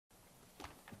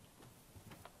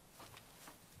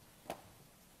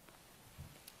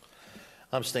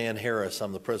I'm Stan Harris.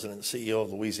 I'm the President and CEO of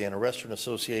the Louisiana Restaurant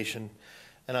Association,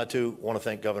 and I too want to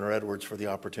thank Governor Edwards for the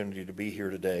opportunity to be here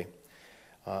today.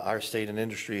 Our state and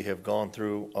industry have gone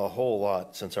through a whole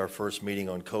lot since our first meeting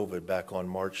on COVID back on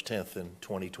March 10th in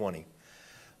 2020.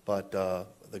 But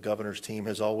the governor's team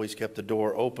has always kept the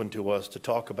door open to us to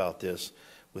talk about this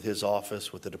with his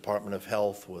office, with the Department of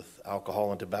Health, with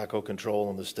Alcohol and Tobacco Control,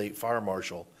 and the State Fire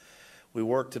Marshal. We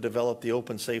worked to develop the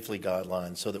Open Safely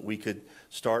guidelines so that we could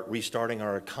start restarting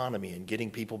our economy and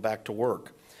getting people back to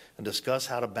work, and discuss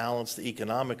how to balance the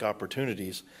economic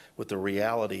opportunities with the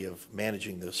reality of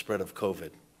managing the spread of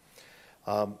COVID.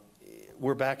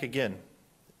 We're back again.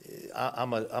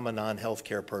 I'm a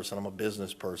non-healthcare person. I'm a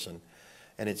business person,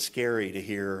 and it's scary to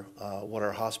hear what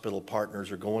our hospital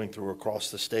partners are going through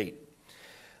across the state.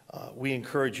 We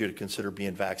encourage you to consider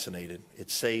being vaccinated.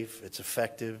 It's safe, it's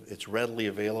effective, it's readily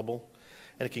available,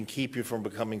 and it can keep you from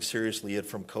becoming seriously ill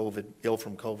from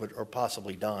COVID, or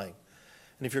possibly dying.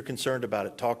 And if you're concerned about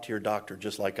it, talk to your doctor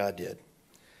just like I did.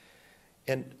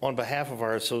 And on behalf of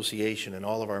our association and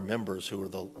all of our members, who are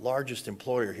the largest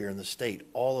employer here in the state,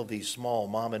 all of these small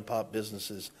mom and pop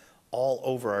businesses all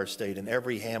over our state, in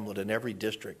every hamlet, in every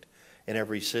district, in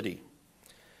every city,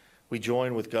 we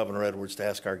join with Governor Edwards to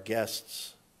ask our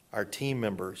guests, our team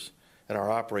members, and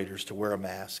our operators to wear a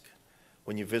mask.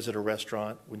 When you visit a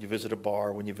restaurant, when you visit a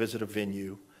bar, when you visit a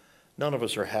venue, none of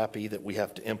us are happy that we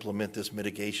have to implement this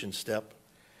mitigation step,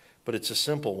 but it's a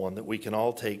simple one that we can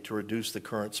all take to reduce the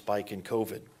current spike in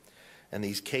COVID and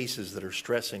these cases that are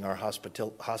stressing our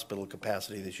hospital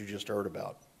capacity that you just heard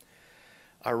about.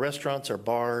 Our restaurants, our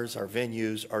bars, our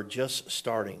venues are just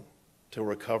starting to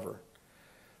recover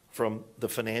from the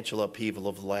financial upheaval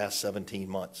of the last 17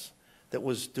 months that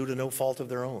was due to no fault of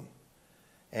their own.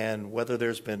 And whether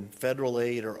there's been federal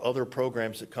aid or other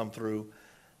programs that come through,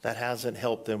 that hasn't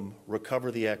helped them recover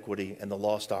the equity and the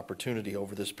lost opportunity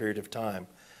over this period of time.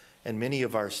 And many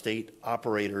of our state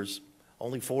operators,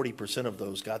 only 40% of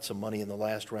those got some money in the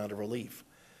last round of relief.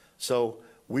 So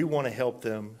we want to help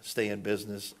them stay in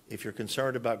business. If you're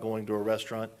concerned about going to a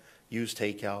restaurant, use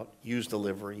takeout, use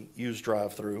delivery, use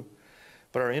drive-through.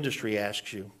 But our industry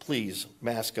asks you, please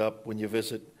mask up when you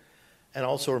visit. And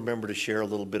also remember to share a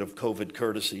little bit of COVID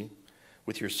courtesy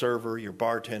with your server, your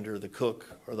bartender, the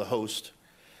cook, or the host,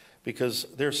 because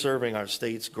they're serving our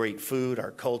state's great food,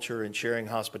 our culture, and sharing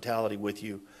hospitality with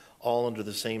you, all under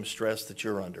the same stress that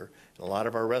you're under. And a lot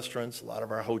of our restaurants, a lot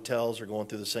of our hotels are going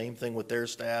through the same thing with their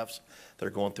staffs. They're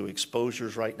going through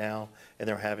exposures right now, and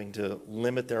they're having to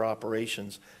limit their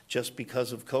operations just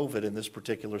because of COVID in this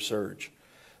particular surge.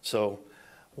 So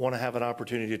want to have an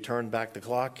opportunity to turn back the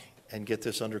clock and get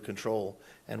this under control.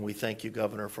 And we thank you,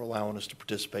 Governor, for allowing us to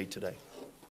participate today.